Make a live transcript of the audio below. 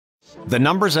The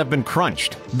numbers have been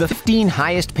crunched. The 15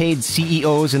 highest paid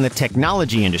CEOs in the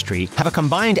technology industry have a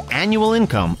combined annual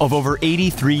income of over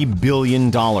 $83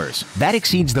 billion. That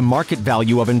exceeds the market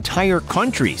value of entire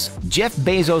countries. Jeff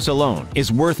Bezos alone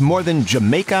is worth more than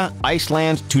Jamaica,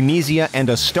 Iceland, Tunisia, and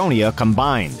Estonia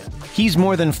combined. He's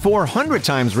more than 400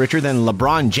 times richer than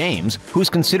LeBron James, who's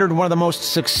considered one of the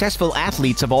most successful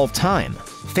athletes of all time.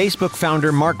 Facebook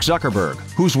founder Mark Zuckerberg,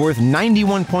 who's worth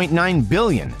 $91.9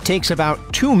 billion, takes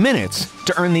about 2 minutes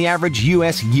to earn the average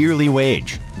U.S. yearly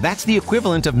wage. That's the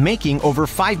equivalent of making over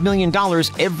 $5 million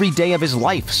every day of his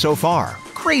life so far.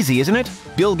 Crazy, isn't it?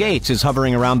 Bill Gates is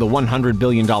hovering around the $100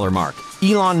 billion mark.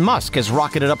 Elon Musk has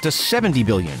rocketed up to $70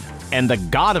 billion. And the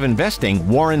god of investing,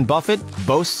 Warren Buffett,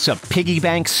 boasts a piggy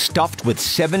bank stuffed with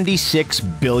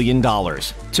 $76 billion.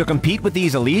 To compete with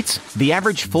these elites, the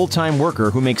average full-time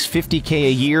worker who makes $50K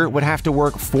a year would have to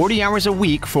work 40 hours a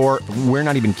week for, we're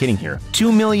not even kidding here,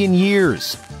 2 million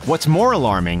years. What's more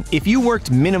alarming, if you worked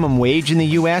minimum wage in the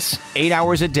US, 8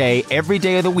 hours a day, every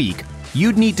day of the week,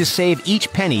 you'd need to save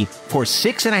each penny for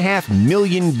 6.5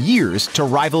 million years to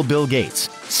rival Bill Gates.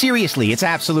 Seriously, it's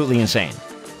absolutely insane.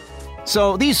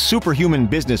 So these superhuman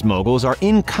business moguls are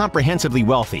incomprehensibly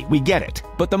wealthy, we get it.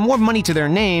 But the more money to their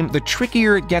name, the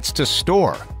trickier it gets to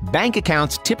store. Bank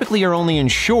accounts typically are only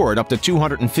insured up to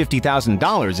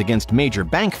 $250,000 against major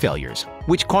bank failures,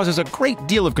 which causes a great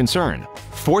deal of concern,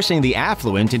 forcing the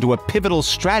affluent into a pivotal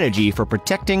strategy for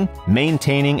protecting,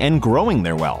 maintaining, and growing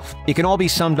their wealth. It can all be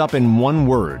summed up in one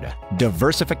word: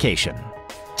 diversification.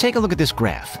 Take a look at this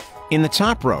graph. In the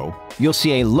top row, you'll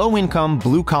see a low-income,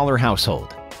 blue-collar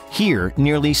household. Here,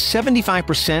 nearly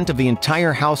 75% of the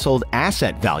entire household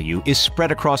asset value is spread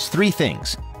across three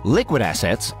things: liquid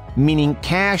assets, meaning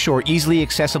cash or easily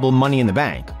accessible money in the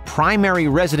bank, primary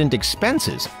resident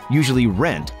expenses, usually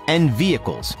rent, and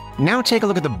vehicles. Now take a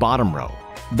look at the bottom row.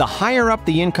 The higher up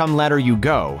the income ladder you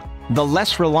go, the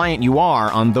less reliant you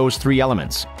are on those three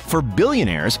elements. For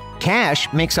billionaires,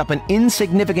 cash makes up an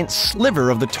insignificant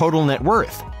sliver of the total net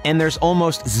worth, and there's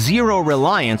almost zero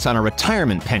reliance on a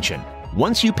retirement pension.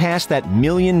 Once you pass that $1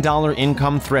 million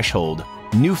income threshold,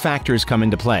 new factors come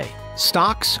into play.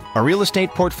 Stocks, a real estate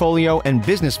portfolio, and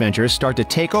business ventures start to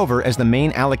take over as the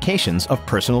main allocations of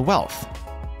personal wealth.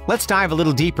 Let's dive a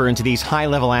little deeper into these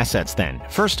high-level assets then.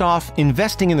 First off,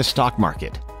 investing in the stock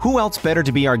market. Who else better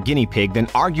to be our guinea pig than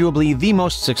arguably the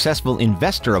most successful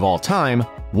investor of all time,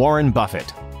 Warren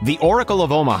Buffett? The Oracle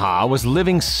of Omaha was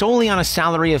living solely on a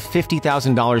salary of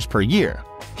 $50,000 per year.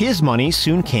 His money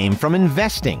soon came from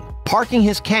investing, parking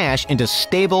his cash into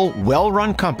stable,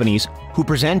 well-run companies who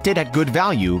presented at good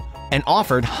value and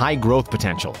offered high growth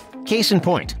potential. Case in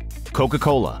point,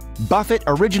 Coca-Cola. Buffett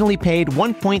originally paid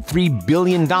 $1.3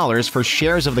 billion for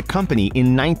shares of the company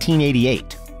in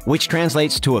 1988, which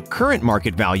translates to a current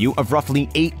market value of roughly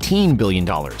 $18 billion.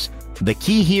 The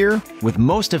key here, with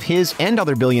most of his and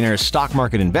other billionaires' stock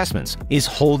market investments, is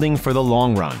holding for the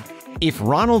long run. If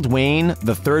Ronald Wayne,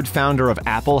 the third founder of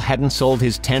Apple, hadn't sold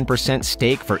his 10%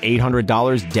 stake for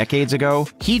 $800 decades ago,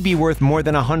 he'd be worth more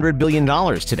than $100 billion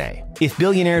today. If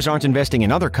billionaires aren't investing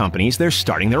in other companies, they're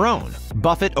starting their own.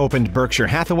 Buffett opened Berkshire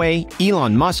Hathaway,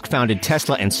 Elon Musk founded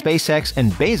Tesla and SpaceX,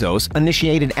 and Bezos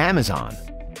initiated Amazon.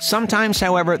 Sometimes,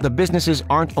 however, the businesses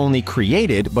aren't only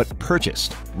created, but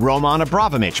purchased. Roman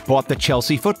Abramovich bought the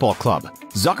Chelsea Football Club.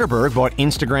 Zuckerberg bought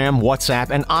Instagram, WhatsApp,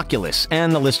 and Oculus,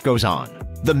 and the list goes on.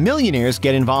 The millionaires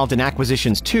get involved in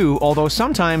acquisitions too, although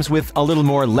sometimes with a little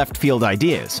more left-field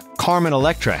ideas. Carmen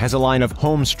Electra has a line of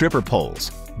home stripper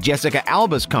poles. Jessica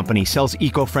Alba's company sells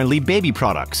eco-friendly baby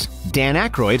products. Dan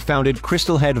Aykroyd founded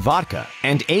Crystal Head Vodka,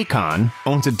 and Akon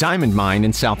owns a diamond mine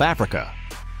in South Africa.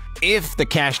 If the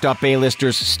cashed-up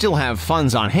A-listers still have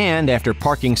funds on hand after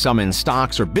parking some in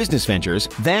stocks or business ventures,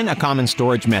 then a common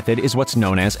storage method is what's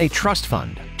known as a trust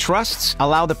fund. Trusts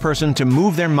allow the person to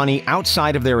move their money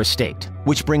outside of their estate,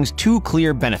 which brings two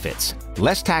clear benefits: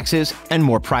 less taxes and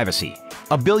more privacy.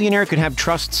 A billionaire could have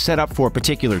trusts set up for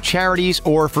particular charities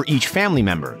or for each family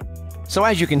member. So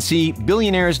as you can see,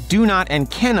 billionaires do not and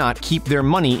cannot keep their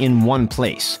money in one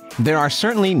place. There are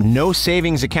certainly no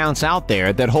savings accounts out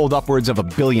there that hold upwards of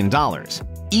 $1 billion.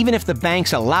 Even if the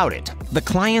banks allowed it, the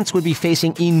clients would be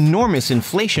facing enormous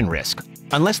inflation risk.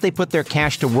 Unless they put their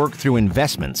cash to work through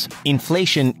investments,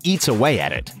 inflation eats away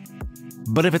at it.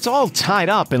 But if it's all tied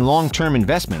up in long-term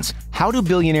investments, how do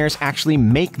billionaires actually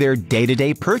make their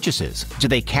day-to-day purchases? Do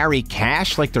they carry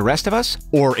cash like the rest of us?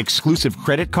 Or exclusive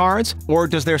credit cards? Or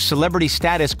does their celebrity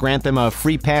status grant them a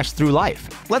free pass through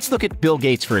life? Let's look at Bill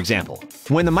Gates, for example.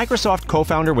 When the Microsoft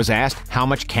co-founder was asked how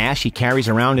much cash he carries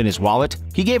around in his wallet,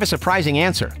 he gave a surprising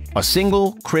answer: a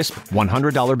single, crisp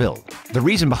 $100 bill. The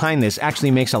reason behind this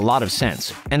actually makes a lot of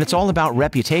sense, and it's all about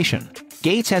reputation.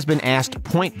 Gates has been asked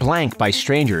point blank by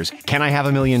strangers, "Can I have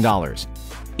 $1 million?"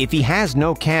 If he has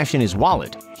no cash in his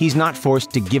wallet, he's not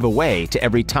forced to give away to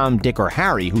every Tom, Dick, or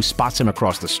Harry who spots him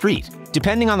across the street.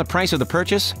 Depending on the price of the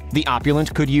purchase, the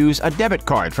opulent could use a debit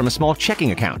card from a small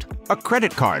checking account, a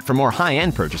credit card for more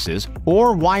high-end purchases,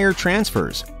 or wire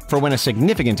transfers for when a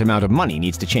significant amount of money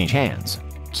needs to change hands.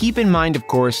 Keep in mind, of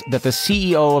course, that the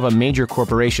CEO of a major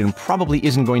corporation probably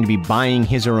isn't going to be buying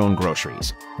his or her own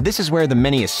groceries. This is where the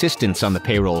many assistants on the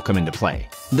payroll come into play.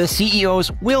 The CEOs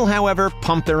will, however,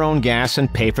 pump their own gas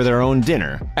and pay for their own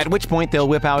dinner, at which point they'll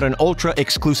whip out an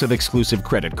ultra-exclusive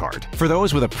credit card. For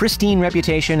those with a pristine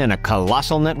reputation and a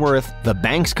colossal net worth, the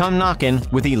banks come knocking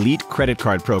with elite credit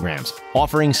card programs,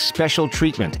 offering special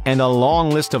treatment and a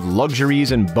long list of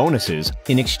luxuries and bonuses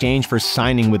in exchange for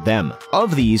signing with them.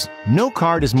 Of these, no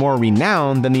card is more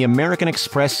renowned than the American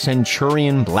Express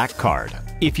Centurion Black Card.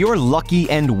 If you're lucky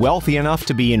and wealthy enough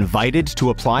to be invited to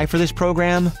apply for this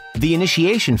program, the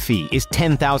initiation fee is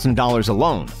 $10,000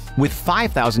 alone, with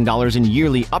 $5,000 in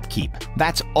yearly upkeep.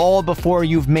 That's all before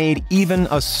you've made even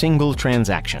a single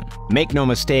transaction. Make no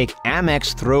mistake,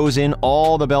 Amex throws in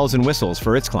all the bells and whistles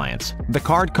for its clients. The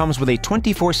card comes with a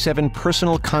 24/7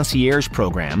 personal concierge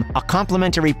program, a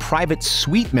complimentary private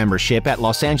suite membership at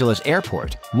Los Angeles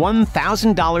Airport,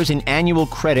 $1,000 in annual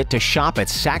credit to shop at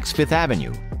Saks Fifth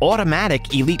Avenue,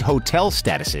 automatic elite hotel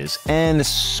statuses, and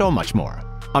so much more.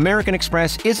 American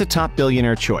Express is a top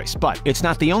billionaire choice, but it's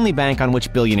not the only bank on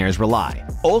which billionaires rely.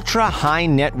 Ultra-high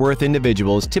net worth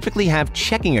individuals typically have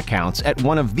checking accounts at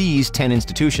one of these 10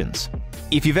 institutions.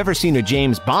 If you've ever seen a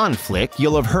James Bond flick,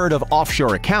 you'll have heard of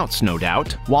offshore accounts, no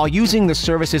doubt. While using the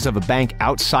services of a bank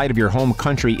outside of your home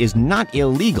country is not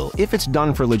illegal if it's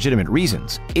done for legitimate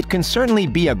reasons, it can certainly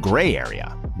be a gray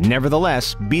area.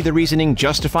 Nevertheless, be the reasoning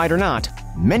justified or not,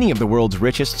 many of the world's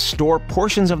richest store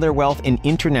portions of their wealth in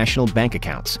international bank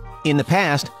accounts. In the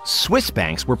past, Swiss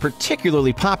banks were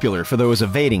particularly popular for those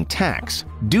evading tax.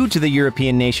 Due to the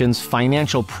European nation's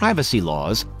financial privacy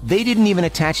laws, they didn't even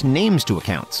attach names to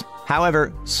accounts.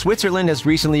 However, Switzerland has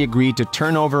recently agreed to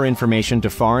turn over information to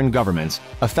foreign governments,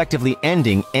 effectively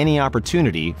ending any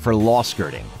opportunity for law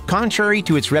skirting. Contrary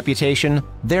to its reputation,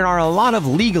 there are a lot of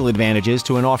legal advantages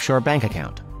to an offshore bank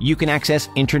account. You can access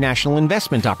international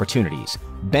investment opportunities,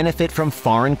 benefit from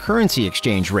foreign currency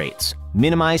exchange rates,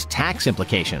 minimize tax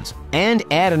implications, and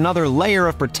add another layer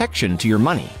of protection to your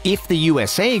money. If the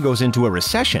USA goes into a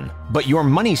recession, but your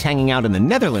money's hanging out in the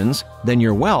Netherlands, then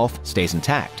your wealth stays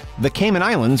intact. The Cayman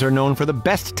Islands are known for the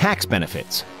best tax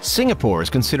benefits. Singapore is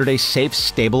considered a safe,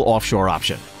 stable offshore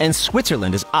option. And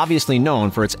Switzerland is obviously known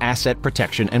for its asset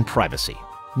protection and privacy.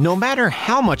 No matter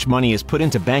how much money is put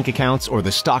into bank accounts or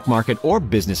the stock market or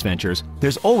business ventures,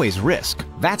 there's always risk.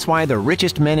 That's why the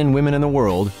richest men and women in the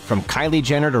world, from Kylie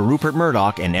Jenner to Rupert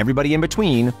Murdoch and everybody in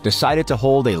between, decided to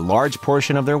hold a large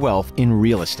portion of their wealth in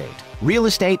real estate. Real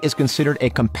estate is considered a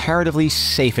comparatively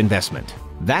safe investment.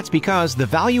 That's because the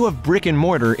value of brick and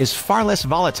mortar is far less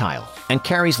volatile and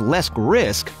carries less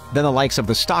risk than the likes of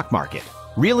the stock market.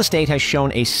 Real estate has shown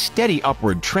a steady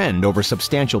upward trend over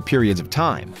substantial periods of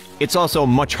time. It's also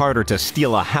much harder to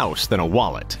steal a house than a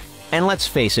wallet. And let's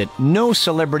face it, no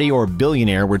celebrity or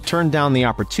billionaire would turn down the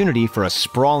opportunity for a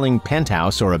sprawling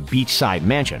penthouse or a beachside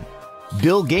mansion.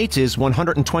 Bill Gates'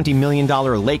 $120 million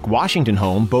Lake Washington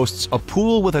home boasts a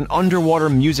pool with an underwater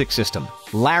music system.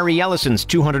 Larry Ellison's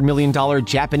 $200 million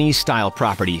Japanese-style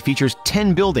property features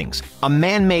 10 buildings, a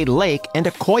man-made lake, and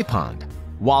a koi pond.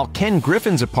 While Ken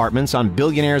Griffin's apartments on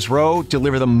Billionaires Row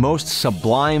deliver the most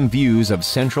sublime views of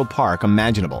Central Park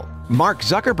imaginable. Mark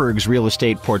Zuckerberg's real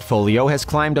estate portfolio has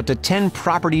climbed up to 10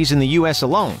 properties in the US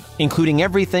alone, including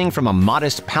everything from a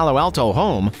modest Palo Alto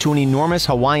home to an enormous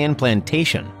Hawaiian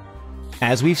plantation.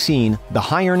 As we've seen, the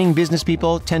high-earning business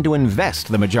people tend to invest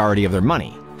the majority of their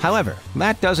money. However,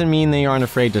 that doesn't mean they aren't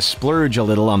afraid to splurge a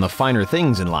little on the finer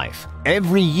things in life.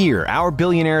 Every year, our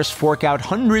billionaires fork out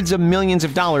hundreds of millions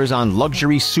of dollars on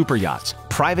luxury super yachts,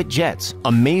 private jets,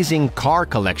 amazing car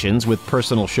collections with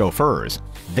personal chauffeurs,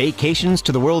 vacations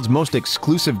to the world's most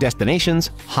exclusive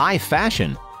destinations, high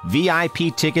fashion,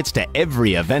 VIP tickets to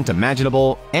every event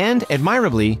imaginable, and,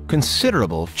 admirably,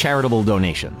 considerable charitable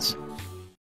donations.